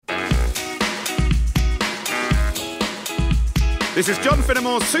This is John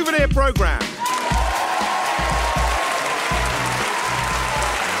Finnemore's Souvenir programme.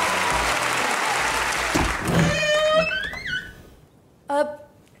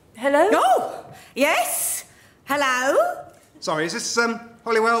 Hello? Oh, yes. Hello? Sorry, is this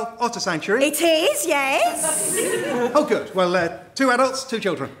Holywell Otter Sanctuary? It is, yes. Oh, good. Well, 2 adults, 2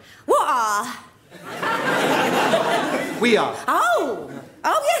 children. What are? We are. Oh,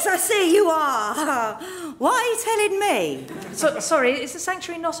 yes, I see you are. Why are you telling me? Sorry, is the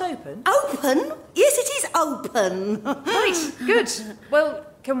sanctuary not open? Open? Yes, it is open. Right, good. Well,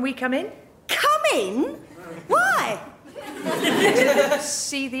 can we come in? Come in? Why?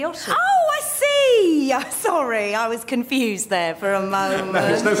 See the otter. Oh, I see. Sorry, I was confused there for a moment. No,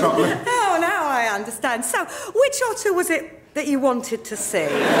 it's no problem. Oh, now I understand. So, which otter was it that you wanted to see?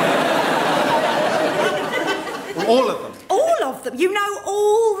 All of them. All of them? You know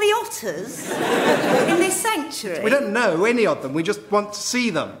all the otters in this sanctuary? We don't know any of them. We just want to see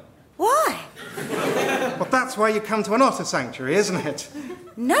them. Why? Well, that's why you come to an otter sanctuary, isn't it?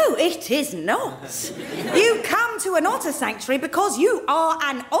 No, it is not. You come to an otter sanctuary because you are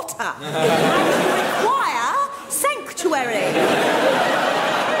an otter. You require sanctuary.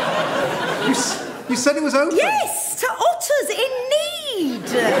 You said it was open? Yes, to otters in need.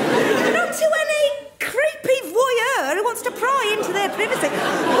 Not to any creepy voyeur who wants to pry into their privacy.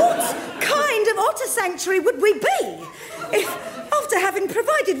 What kind of otter sanctuary would we be if, after having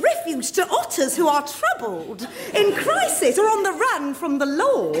provided refuge to otters who are troubled, in crisis, or on the run from the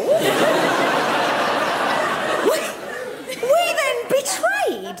law, we then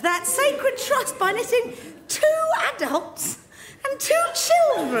betrayed that sacred trust by letting 2 adults and 2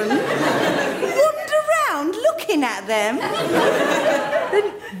 children wander around looking at them?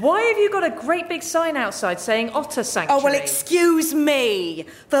 Then why have you got a great big sign outside saying otter sanctuary? Oh, well, excuse me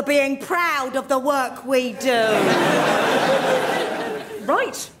for being proud of the work we do.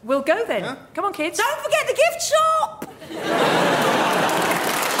 Right, we'll go then. Huh? Come on, kids. Don't forget the gift shop!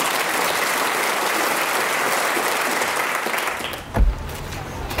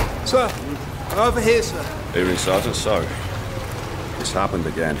 Sir, over here, sir. Evening, Sergeant. So, it's happened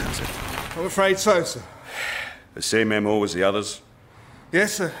again, has it? I'm afraid so, sir. The same MO as the others?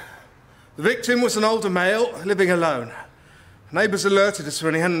 Yes, sir. The victim was an older male living alone. Neighbours alerted us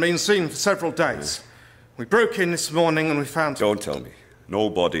when he hadn't been seen for several days. We broke in this morning and we found... Don't tell me. No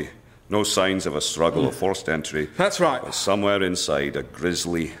body, no signs of a struggle or forced entry. That's right. But somewhere inside, a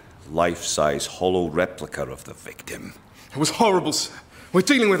grisly, life-size hollow replica of the victim. It was horrible, sir. We're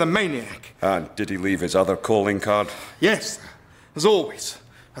dealing with a maniac. And did he leave his other calling card? Yes, sir. As always.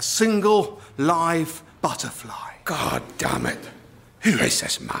 A single live butterfly. God damn it. Who is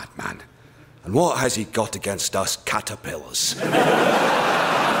this madman? And what has he got against us caterpillars?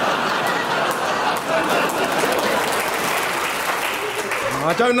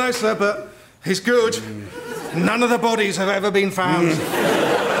 I don't know, sir, but he's good. None of the bodies have ever been found.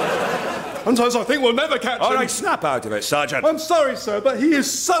 Sometimes I think we'll never catch him. All right, snap out of it, Sergeant. I'm sorry, sir, but he is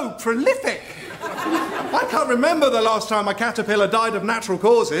so prolific. I can't remember the last time a caterpillar died of natural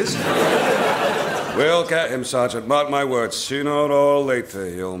causes. We'll get him, Sergeant. Mark my words. Sooner or later,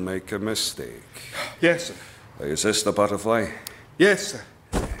 he'll make a mistake. Yes, sir. Is this the butterfly? Yes, sir.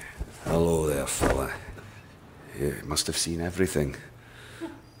 Hello there, fella. You must have seen everything.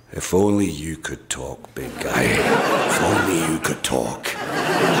 If only you could talk, big guy. If only you could talk.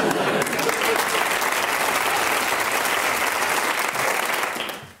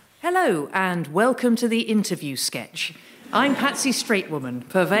 Hello, and welcome to the interview sketch. I'm Patsy Straightwoman,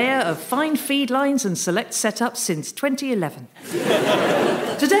 purveyor of fine feed lines and select setups since 2011.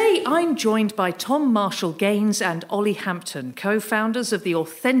 Today, I'm joined by Tom Marshall-Gaines and Ollie Hampton, co-founders of the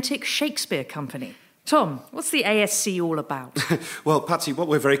Authentic Shakespeare Company. Tom, what's the ASC all about? Well, Patsy, what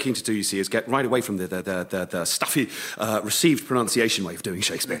we're very keen to do, you see, is get right away from the stuffy, received pronunciation way of doing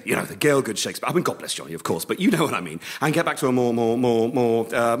Shakespeare. You know, the Gaelgood Shakespeare. I mean, God bless Johnny, of course, but you know what I mean. And get back to a more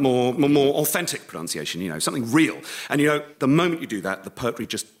authentic pronunciation. You know, something real. And you know, the moment you do that, the poetry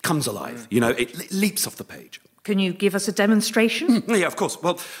just comes alive. You know, it leaps off the page. Can you give us a demonstration? Yeah, of course.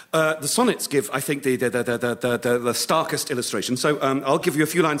 Well, the sonnets give, I think, the starkest illustration. So I'll give you a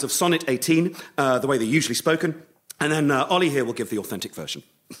few lines of Sonnet 18, the way they're usually spoken, and then Ollie here will give the authentic version.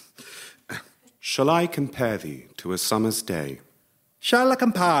 Shall I compare thee to a summer's day? Shall I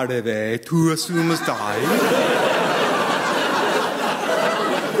compare thee to a summer's day?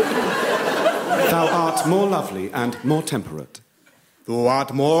 Thou art more lovely and more temperate. Thou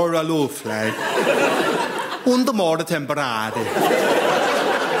art more lovely. Und more temporary.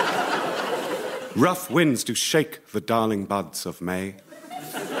 Rough winds do shake the darling buds of May.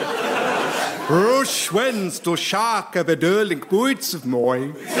 Rush wens to shark of a durling boots of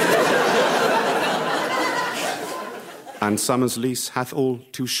moi. And summer's lease hath all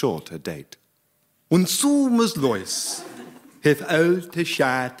too short a date. Und summers lois, have all to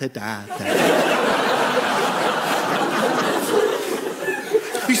shart a data.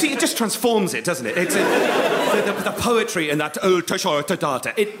 You see, it just transforms it, doesn't it? It's the poetry in that old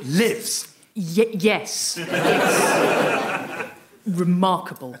data. It lives. Yes. It's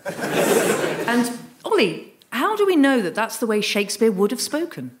remarkable. And, Ollie, how do we know that that's the way Shakespeare would have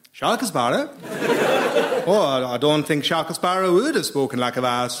spoken? Sharkasparrow? Oh, I don't think Sharkasparrow would have spoken like a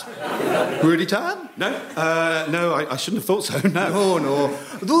vase. Would he, Tom? No, I shouldn't have thought so, no. Oh, no.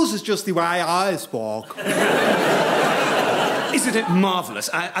 Those is just the way I spoke. Isn't it marvellous?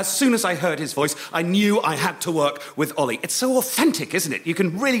 As soon as I heard his voice, I knew I had to work with Ollie. It's so authentic, isn't it? You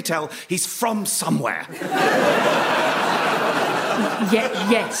can really tell he's from somewhere.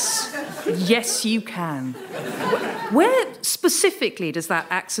 Yes. Yes, you can. Where specifically does that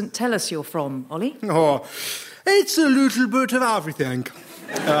accent tell us you're from, Ollie? Oh, it's a little bit of everything.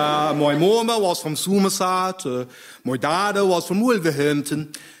 My mama was from Somerset, my dad was from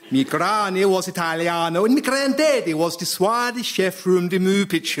Wolverhampton, my granny was Italiano, and my granddaddy was the Swedish chef from the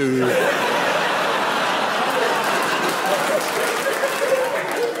Muppet Show.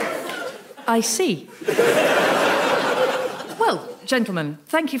 I see. Well, gentlemen,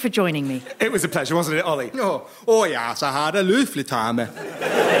 thank you for joining me. It was a pleasure, wasn't it, Ollie? Oh yes, I had a lovely time.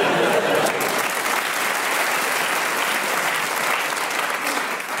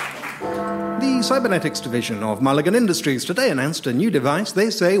 The cybernetics division of Mulligan Industries today announced a new device they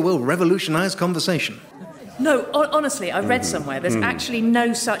say will revolutionise conversation. No, honestly, I read somewhere there's actually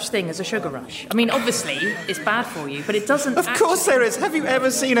no such thing as a sugar rush. I mean, obviously, it's bad for you, but it doesn't Of course there is. Have you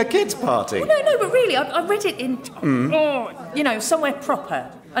ever seen a kids' party? Well, no, but really, I read it in, somewhere proper.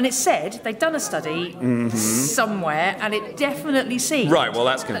 And it said they'd done a study somewhere, and it definitely seemed... Right, well,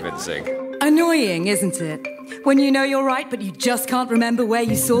 that's convincing. Annoying, isn't it? When you know you're right, but you just can't remember where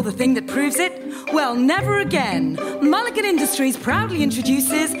you saw the thing that proves it? Well, never again. Mulligan Industries proudly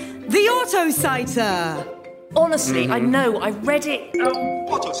introduces the Autocyter. Honestly, I know, I read it...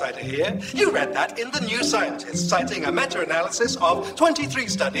 Autocyter here. You read that in the New Scientist, citing a meta-analysis of 23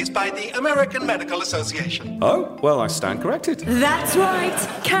 studies by the American Medical Association. Oh, well, I stand corrected. That's right.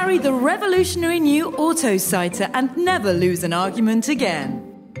 Carry the revolutionary new Autocyter and never lose an argument again.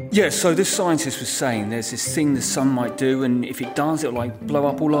 Yeah, so this scientist was saying there's this thing the sun might do, and if it does, it'll, blow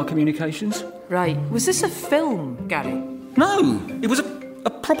up all our communications. Right. Was this a film, Gary? No, it was a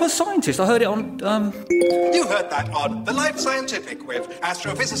proper scientist. I heard it on, You heard that on The Life Scientific with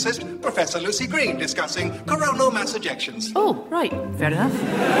astrophysicist Professor Lucy Green discussing coronal mass ejections. Oh, right. Fair enough.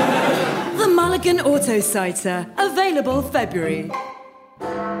 The Mulligan Autocyter, available February.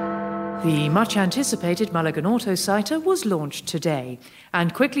 The much-anticipated Mulligan Autocyter was launched today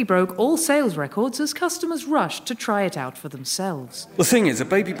and quickly broke all sales records as customers rushed to try it out for themselves. The thing is, a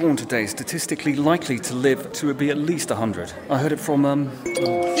baby born today is statistically likely to live to be at least 100. I heard it from,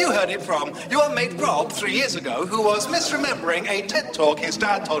 You heard it from your mate Rob 3 years ago, who was misremembering a TED talk his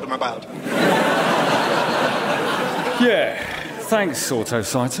dad told him about. Yeah, thanks,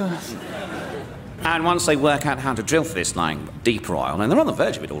 Autocyter. And once they work out how to drill for this deeper oil, and they're on the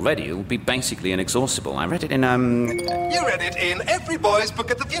verge of it already, it'll be basically inexhaustible. I read it in, You read it in Every Boy's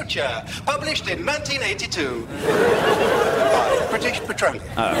Book of the Future, published in 1982. By British Petroleum.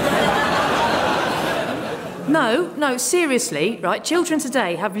 No, seriously, right? Children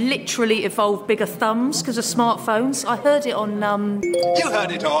today have literally evolved bigger thumbs because of smartphones. I heard it on, You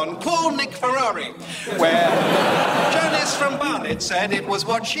heard it on Paul Nick Ferrari, where Janice from Barnet said it was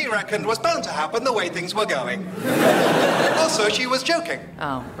what she reckoned was bound to happen the way things were going. Also, she was joking.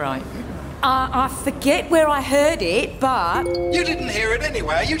 Oh, right. I forget where I heard it, but... You didn't hear it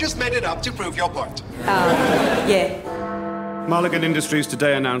anywhere, you just made it up to prove your point. Yeah. Mulligan Industries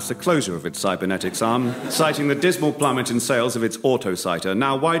today announced the closure of its cybernetics arm, citing the dismal plummet in sales of its Autocyter,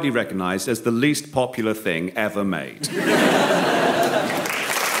 now widely recognised as the least popular thing ever made.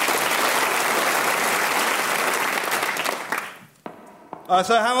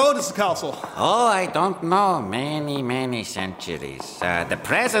 So how old is the castle? Oh, I don't know. Many centuries. The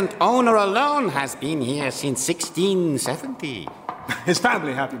present owner alone has been here since 1670. His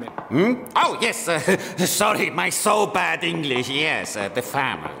family, have you mean? Oh, yes. Sorry, my so bad English. Yes, the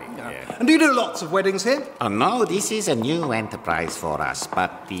family. Yeah. And do you do lots of weddings here? Oh, no, this is a new enterprise for us,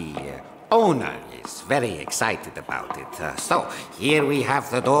 but the owner is very excited about it. So, here we have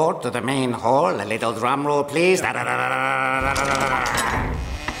the door to the main hall. A little drum roll, please.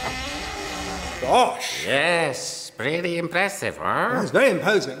 Gosh. Yes, pretty impressive, huh? It's very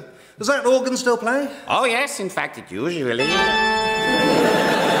imposing. Does that organ still play? Oh, yes, in fact, it usually... There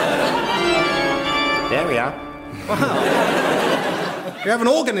we are. Wow. You have an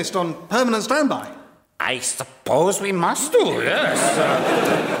organist on permanent standby? I suppose we must do, yes.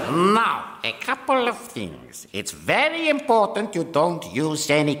 Now, a couple of things. It's very important you don't use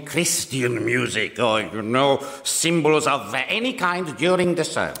any Christian music or, symbols of any kind during the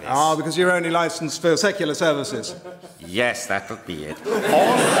service. Ah, because you're only licensed for secular services. Yes, that would be it.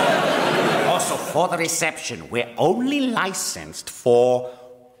 Also, for the reception, we're only licensed for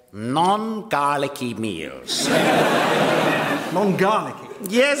non-garlicky meals. Non-garlicky?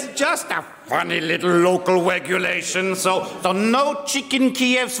 Yes, just a funny little local regulation, so no chicken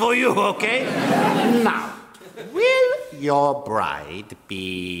Kievs for you, okay? Now, will your bride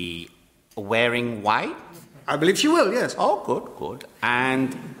be wearing white? I believe she will, yes. Oh, good.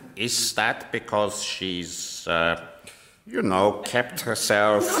 And is that because she's, kept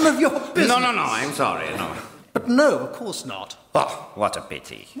herself... None of your business. No, I'm sorry, no. But no, of course not. Oh, what a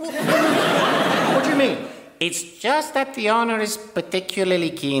pity. What do you mean? It's just that the owner is particularly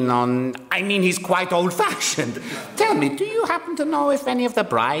keen on... he's quite old-fashioned. Tell me, do you happen to know if any of the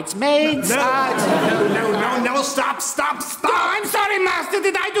bridesmaids are... No, stop. Oh, I'm sorry, Master.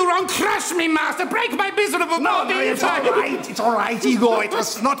 Did I do wrong? Crush me, Master. Break my miserable body. No, it's all right, Igor. It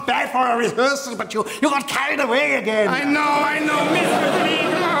was not bad for a rehearsal, but you got carried away again. I know, miserably.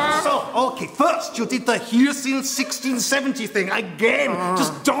 So, okay, first you did the here since 1670 thing again.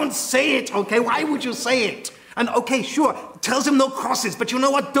 Just don't say it, okay? Why would you say it? And, okay, sure, tells him no crosses, but you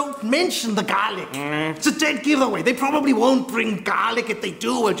know what? Don't mention the garlic. It's a dead giveaway. They probably won't bring garlic. If they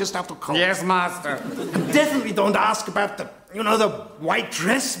do, we'll just have to call. Yes, Master. And definitely don't ask about the white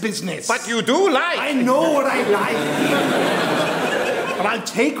dress business. But you do like. I know what I like. But I'll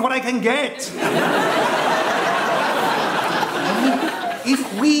take what I can get.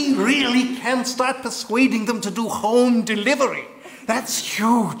 If we really can start persuading them to do home delivery, that's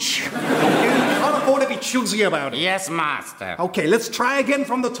huge. You can't afford to be choosy about it. Yes, Master. Okay, let's try again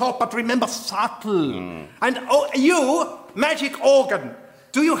from the top, but remember, subtle. And, you, magic organ,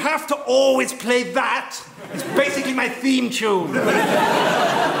 do you have to always play that? It's basically my theme tune.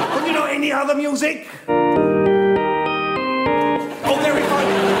 Don't you know any other music? Oh, there we go.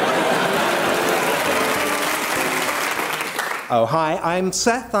 Oh, hi, I'm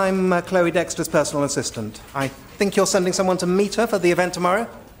Seth. I'm Chloe Dexter's personal assistant. I think you're sending someone to meet her for the event tomorrow?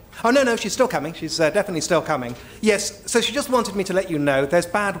 Oh, no, she's still coming. She's definitely still coming. Yes, so she just wanted me to let you know there's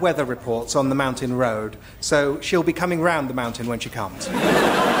bad weather reports on the mountain road, so she'll be coming round the mountain when she comes.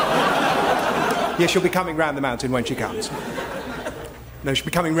 Yes, she'll be coming round the mountain when she comes. No, she'll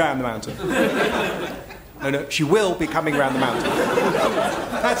be coming round the mountain. No, she will be coming round the mountain.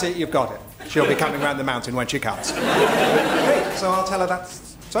 That's it, you've got it. She'll be coming round the mountain when she comes. Great, so I'll tell her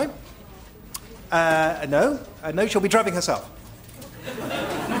that's... Sorry? No, she'll be driving herself.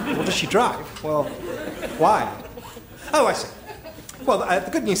 What does she drive? Well, why? Oh, I see. Well, the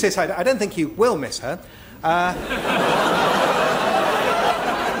good news is I don't think you will miss her.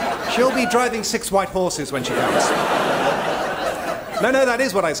 She'll be driving 6 white horses when she comes. No, that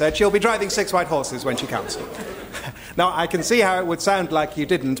is what I said. She'll be driving 6 white horses when she comes. Now, I can see how it would sound like you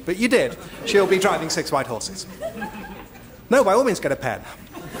didn't, but you did. She'll be driving 6 white horses. No, by all means, get a pen.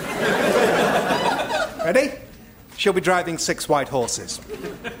 Ready? She'll be driving 6 white horses.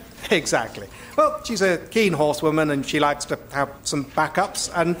 Exactly. Well, she's a keen horsewoman and she likes to have some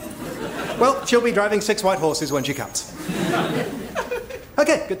backups and, well, she'll be driving 6 white horses when she comes.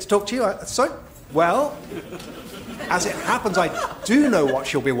 Okay, good to talk to you. So, well, as it happens, I do know what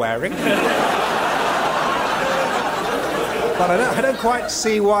she'll be wearing. But I don't quite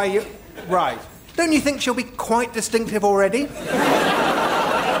see why you... Right. Don't you think she'll be quite distinctive already?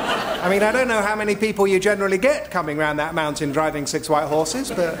 I mean, I don't know how many people you generally get coming round that mountain driving 6 white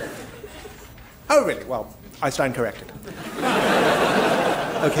horses, but... Oh, really? Well, I stand corrected.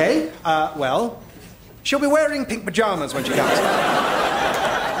 Okay, well, she'll be wearing pink pyjamas when she comes.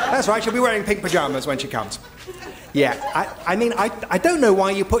 That's right, she'll be wearing pink pyjamas when she comes. Yeah, I mean, I don't know why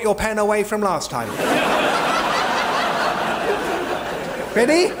you put your pen away from last time.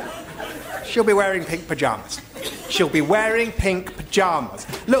 Ready? She'll be wearing pink pyjamas. She'll be wearing pink pyjamas.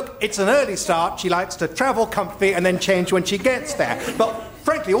 Look, it's an early start. She likes to travel comfy and then change when she gets there. But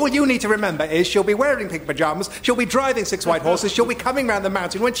frankly, all you need to remember is she'll be wearing pink pyjamas, she'll be driving 6 white horses, she'll be coming round the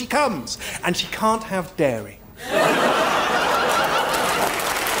mountain when she comes. And she can't have dairy.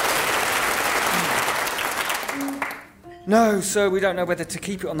 No, so we don't know whether to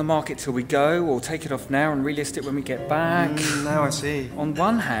keep it on the market till we go or take it off now and relist it when we get back. Now I see. On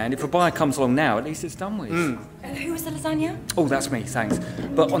one hand, if a buyer comes along now, at least it's done with. Who was the lasagna? Oh, that's me, thanks.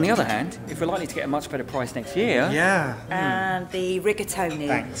 But on the other hand, if we're likely to get a much better price next year... Yeah. And the rigatoni.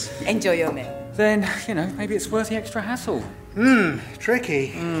 Thanks. Enjoy your meal. Then, maybe it's worth the extra hassle.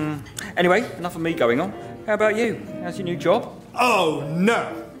 Tricky. Anyway, enough of me going on. How about you? How's your new job? Oh,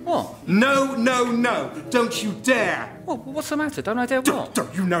 no. What? No, no, no. Don't you dare. Well, what's the matter? Don't I dare what?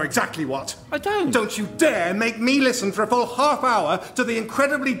 Don't you know exactly what? I don't. Don't you dare make me listen for a full half hour to the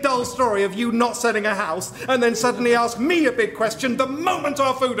incredibly dull story of you not selling a house and then suddenly ask me a big question the moment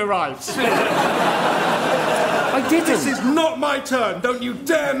our food arrives. I didn't. This is not my turn. Don't you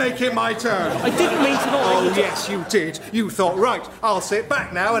dare make it my turn. I didn't mean to not... Oh, yes, you did. You thought, right, I'll sit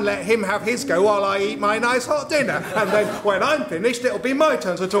back now and let him have his go while I eat my nice hot dinner. And then when I'm finished, it'll be my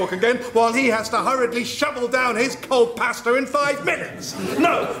turn to talk again while he has to hurriedly shovel down his cold pasta in 5 minutes.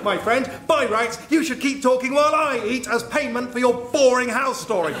 No, my friend, by rights, you should keep talking while I eat as payment for your boring house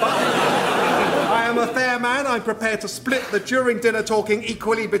story. But I am a fair man. I'm prepared to split the during dinner talking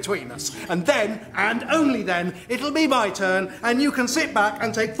equally between us. And then, and only then, it'll be my turn, and you can sit back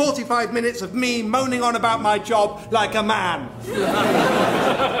and take 45 minutes of me moaning on about my job like a man.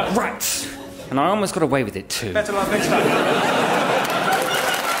 Right. And I almost got away with it too. Better luck next time.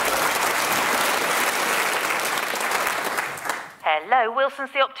 Hello,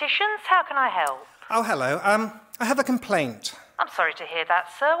 Wilson's the Opticians. How can I help? Oh, hello. I have a complaint. I'm sorry to hear that,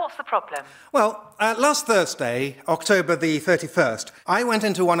 sir. What's the problem? Well, last Thursday, October the 31st, I went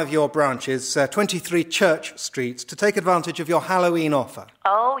into one of your branches, 23 Church Street, to take advantage of your Halloween offer.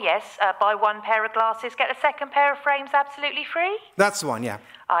 Oh, yes. Buy one pair of glasses, get a second pair of frames absolutely free? That's the one, yeah.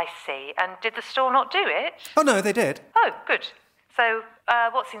 I see. And did the store not do it? Oh, no, they did. Oh, good. So,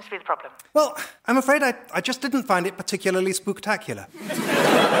 what seems to be the problem? Well, I'm afraid I just didn't find it particularly spooktacular.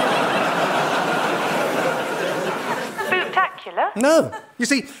 Spooktacular? No. You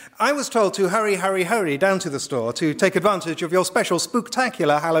see, I was told to hurry down to the store to take advantage of your special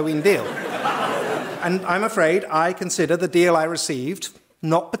spooktacular Halloween deal. And I'm afraid I consider the deal I received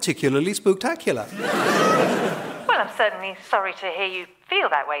not particularly spooktacular. Well, I'm certainly sorry to hear you feel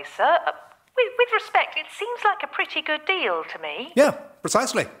that way, sir. With respect, it seems like a pretty good deal to me. Yeah,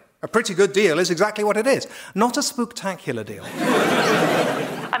 precisely. A pretty good deal is exactly what it is. Not a spooktacular deal.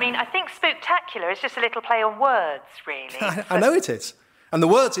 I mean, I think spooktacular is just a little play on words, really. I know it is. And the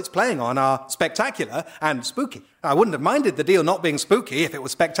words it's playing on are spectacular and spooky. I wouldn't have minded the deal not being spooky if it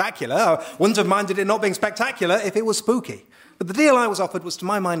was spectacular. I wouldn't have minded it not being spectacular if it was spooky. But the deal I was offered was, to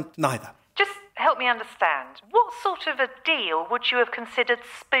my mind, neither. Just help me understand. What sort of a deal would you have considered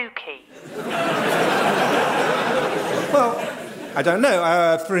spooky? Well, I don't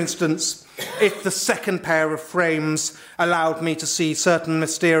know. For instance, if the second pair of frames allowed me to see certain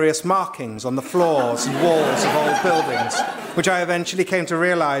mysterious markings on the floors and walls of old buildings, which I eventually came to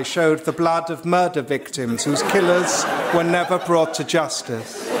realise showed the blood of murder victims whose killers were never brought to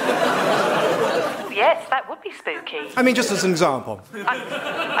justice. Yes, that would be spooky. I mean, just as an example.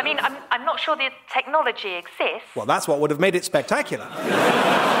 I'm not sure the technology exists. Well, that's what would have made it spectacular.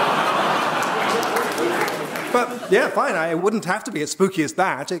 But, yeah, fine, it wouldn't have to be as spooky as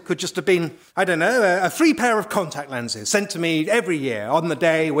that. It could just have been, I don't know, a free pair of contact lenses sent to me every year on the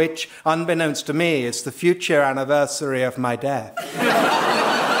day which, unbeknownst to me, is the future anniversary of my death.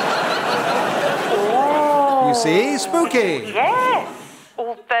 Oh. You see? Spooky. Yes.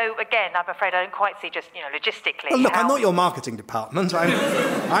 Although, again, I'm afraid I don't quite see just, logistically... Well, look, I'm not your marketing department.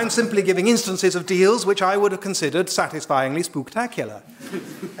 I'm simply giving instances of deals which I would have considered satisfyingly spooktacular.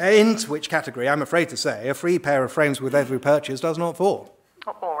 Into which category, I'm afraid to say, a free pair of frames with every purchase does not fall.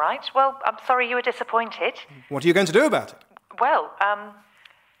 All right. Well, I'm sorry you were disappointed. What are you going to do about it? Well,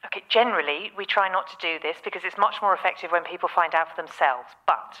 okay, generally, we try not to do this because it's much more effective when people find out for themselves.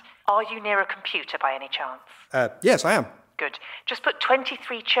 But are you near a computer by any chance? Yes, I am. Good. Just put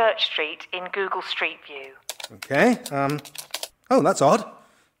 23 Church Street in Google Street View. OK. Oh, that's odd.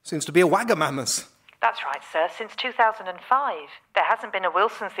 Seems to be a Wagamama's. That's right, sir. Since 2005. There hasn't been a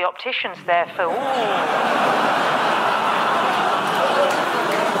Wilson's the Opticians there for,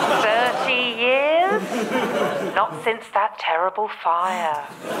 30 years? Not since that terrible fire.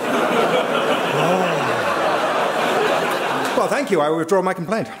 Oh. Well, thank you. I will withdraw my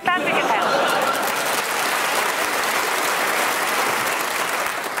complaint. Glad we could help.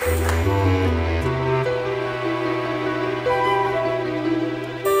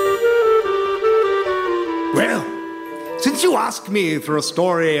 Well, since you ask me for a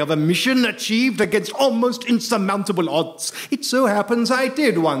story of a mission achieved against almost insurmountable odds, it so happens I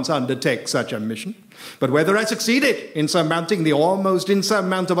did once undertake such a mission. But whether I succeeded in surmounting the almost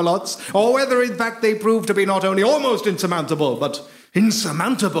insurmountable odds, or whether in fact they proved to be not only almost insurmountable, but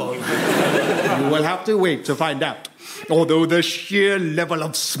insurmountable. You will have to wait to find out. Although the sheer level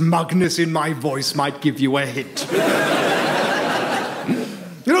of smugness in my voice might give you a hint.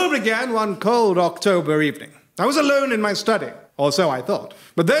 It all began one cold October evening. I was alone in my study, or so I thought.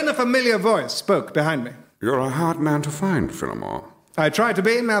 But then a familiar voice spoke behind me. You're a hard man to find, Finnemore. I tried to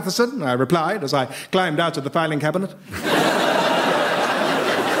be, Matheson, I replied as I climbed out of the filing cabinet.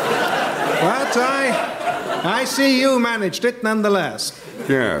 But I see you managed it nonetheless.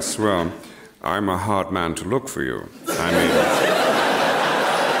 Yes, well, I'm a hard man to look for you.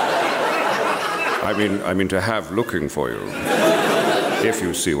 I mean to have looking for you. If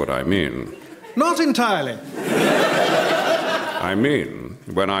you see what I mean. Not entirely. I mean,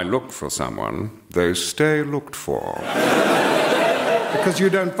 when I look for someone, they stay looked for. Because you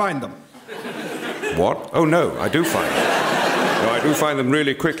don't find them. What? Oh, no, I do find them. No, I do find them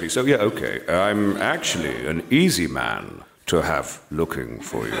really quickly. So, yeah, okay. I'm actually an easy man to have looking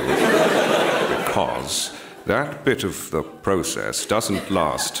for you. Because that bit of the process doesn't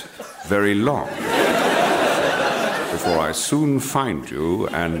last very long. Before I soon find you,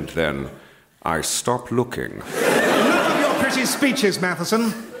 and then I stop looking. Enough of your pretty speeches,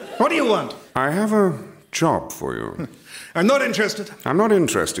 Matheson. What do you want? I have a job for you. I'm not interested. I'm not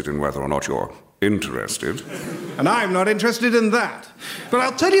interested in whether or not you're interested. And I'm not interested in that. But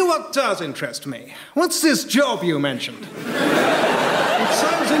I'll tell you what does interest me. What's this job you mentioned? It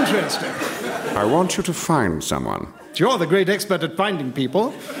sounds interesting. I want you to find someone. You're the great expert at finding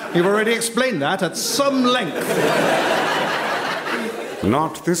people. You've already explained that at some length.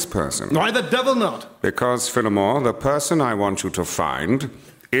 Not this person. Why the devil not? Because, Finnemore, the person I want you to find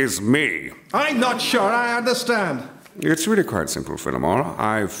is me. I'm not sure I understand. It's really quite simple, Finnemore.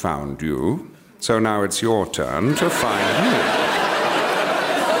 I've found you, so now it's your turn to find me.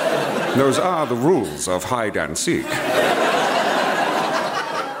 Those are the rules of hide and seek.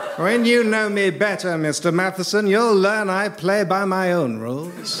 When you know me better, Mr. Matheson, you'll learn I play by my own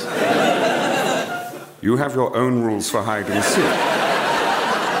rules. You have your own rules for hide and seek.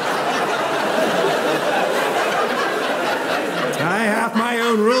 I have my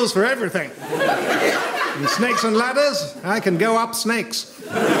own rules for everything. In snakes and ladders, I can go up snakes. In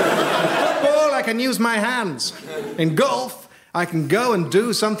football, I can use my hands. In golf, I can go and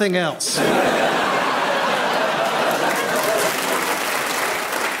do something else.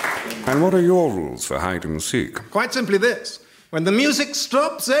 And what are your rules for hide and seek? Quite simply this. When the music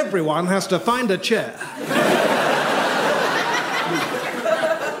stops, everyone has to find a chair.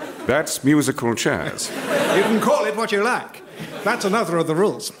 That's musical chairs. You can call it what you like. That's another of the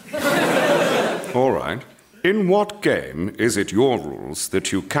rules. All right. In what game is it your rules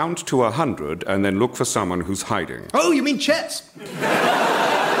that you count to 100 and then look for someone who's hiding? Oh, you mean chess?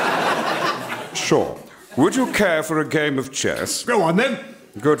 Sure. Would you care for a game of chess? Go on, then.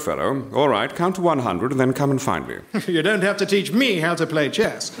 Good fellow. All right, count to 100 and then come and find me. You don't have to teach me how to play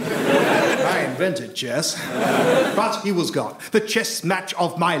chess. I invented chess. But he was gone. The chess match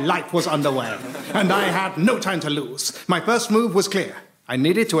of my life was underway. And I had no time to lose. My first move was clear. I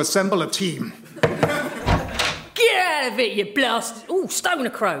needed to assemble a team. Get out of it, you blasted... Oh, stoner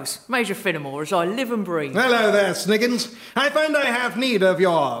crows. Major Finnemore, as I live and breathe. Hello there, Sniggins. I find I have need of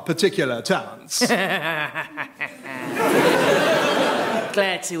your particular talents.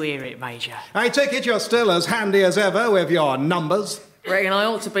 Glad to hear it, Major. I take it you're still as handy as ever with your numbers. Reckon I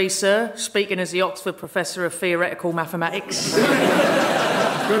ought to be, sir, speaking as the Oxford Professor of Theoretical Mathematics.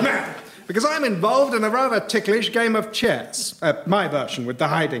 Good man. Because I'm involved in a rather ticklish game of chess. My version with the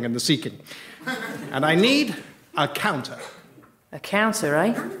hiding and the seeking. And I need a counter. A counter,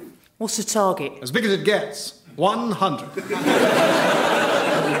 eh? What's the target? As big as it gets. 100.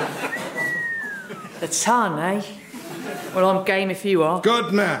 A ton, eh? Well, I'm game if you are.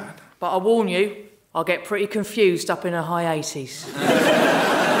 Good man. But I warn you, I'll get pretty confused up in the high 80s.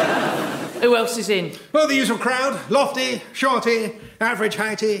 Who else is in? Well, the usual crowd. Lofty, shorty, average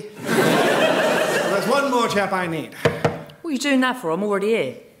heighty. There's one more chap I need. What are you doing that for? I'm already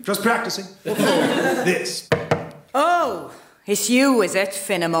here. Just practicing. What for? This. Oh, it's you, is it,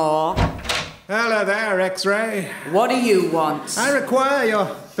 Finnemore? Hello there, X-Ray. What do you want? I require your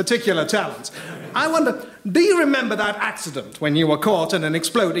particular talents. I wonder, do you remember that accident when you were caught in an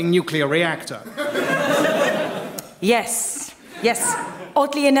exploding nuclear reactor? Yes.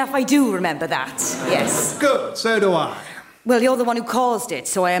 Oddly enough, I do remember that. Yes. Good, so do I. Well, you're the one who caused it,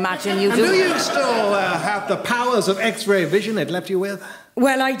 so I imagine you do... And do you still have the powers of X-ray vision it left you with?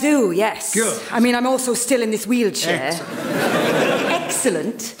 Well, I do, yes. Good. I mean, I'm also still in this wheelchair.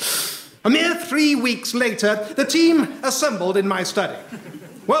 Excellent. A mere 3 weeks later, the team assembled in my study.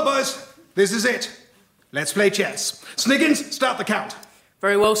 Well, boys, this is it. Let's play chess. Sniggins, start the count.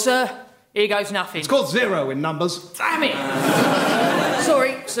 Very well, sir. Here goes nothing. It's called 0 in numbers. Damn it!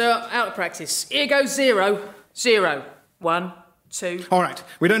 Sorry, sir, out of practice. Here goes 0, 0, 1, 2. All right,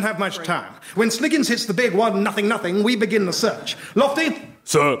 we don't have much time. When Sniggins hits the big 1-0, we begin the search. Lofty?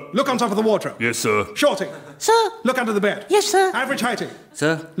 Sir. Look on top of the wardrobe. Yes, sir. Shorty? Sir. Look under the bed. Yes, sir. Average heighty?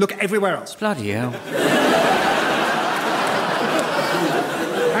 Sir. Look everywhere else. Bloody hell.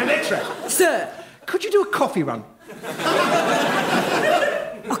 And X-ray? Sir. Could you do a coffee run?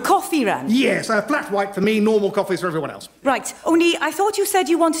 A coffee run? Yes, a flat white for me, normal coffees for everyone else. Right, only I thought you said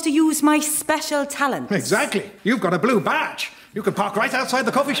you wanted to use my special talent. Exactly. You've got a blue badge. You can park right outside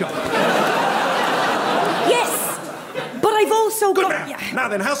the coffee shop. Yes, but I've also Good got... man. Now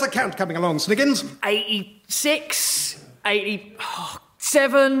then, how's the count coming along, Sniggins? 86,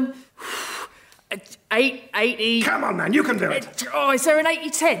 87, 80... Come on, man, you can do it. Oh, is there an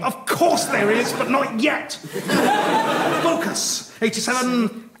 80-10? Of course there is, but not yet. Focus.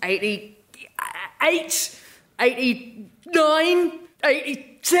 87... 88, 89,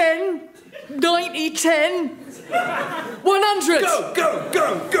 80-10, 90-10, 100.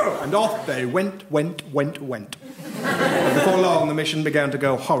 Go. And off they went. And before long, the mission began to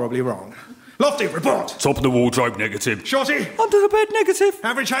go horribly wrong. Lofty, report. Top of the wardrobe, negative. Shorty? Under the bed, negative.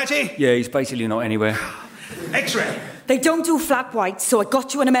 Average heighty? Yeah, he's basically not anywhere. X-ray? They don't do flat whites, so I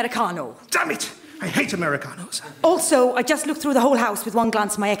got you an Americano. Damn it! I hate Americanos. Also, I just looked through the whole house with one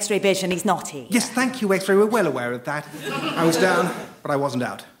glance at my X-ray vision. He's not here. Yes, thank you, X-ray. We're well aware of that. I was down, but I wasn't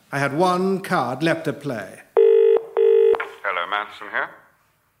out. I had one card left to play. Hello, Manson here.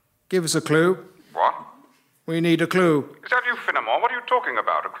 Give us a clue. What? We need a clue. Is that you, Finnemore? What are you talking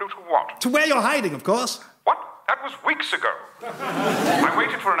about? A clue to what? To where you're hiding, of course. What? That was weeks ago. I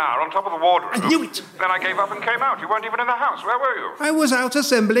waited for an hour on top of the wardrobe. I knew it. Then I gave up and came out. You weren't even in the house. Where were you? I was out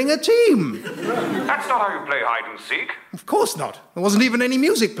assembling a team. That's not how you play hide and seek. Of course not. There wasn't even any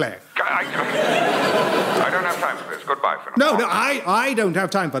music playing. I don't have time for this. Goodbye, Finnemore. No, I don't have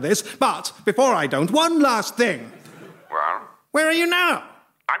time for this. But before I don't, one last thing. Well? Where are you now?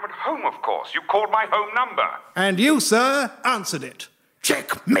 I'm at home, of course. You called my home number. And you, sir, answered it.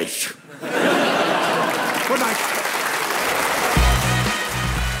 Checkmate. Good night.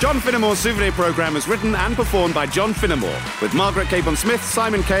 John Finnemore's Souvenir programme was written and performed by John Finnemore, with Margaret Capon-Smith,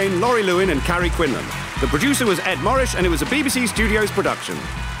 Simon Kane, Laurie Lewin and Carrie Quinlan. The producer was Ed Morrish and it was a BBC Studios production.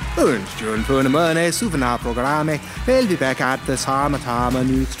 Und John Finnemore Souvenir programme will be back at the same time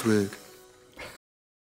next week.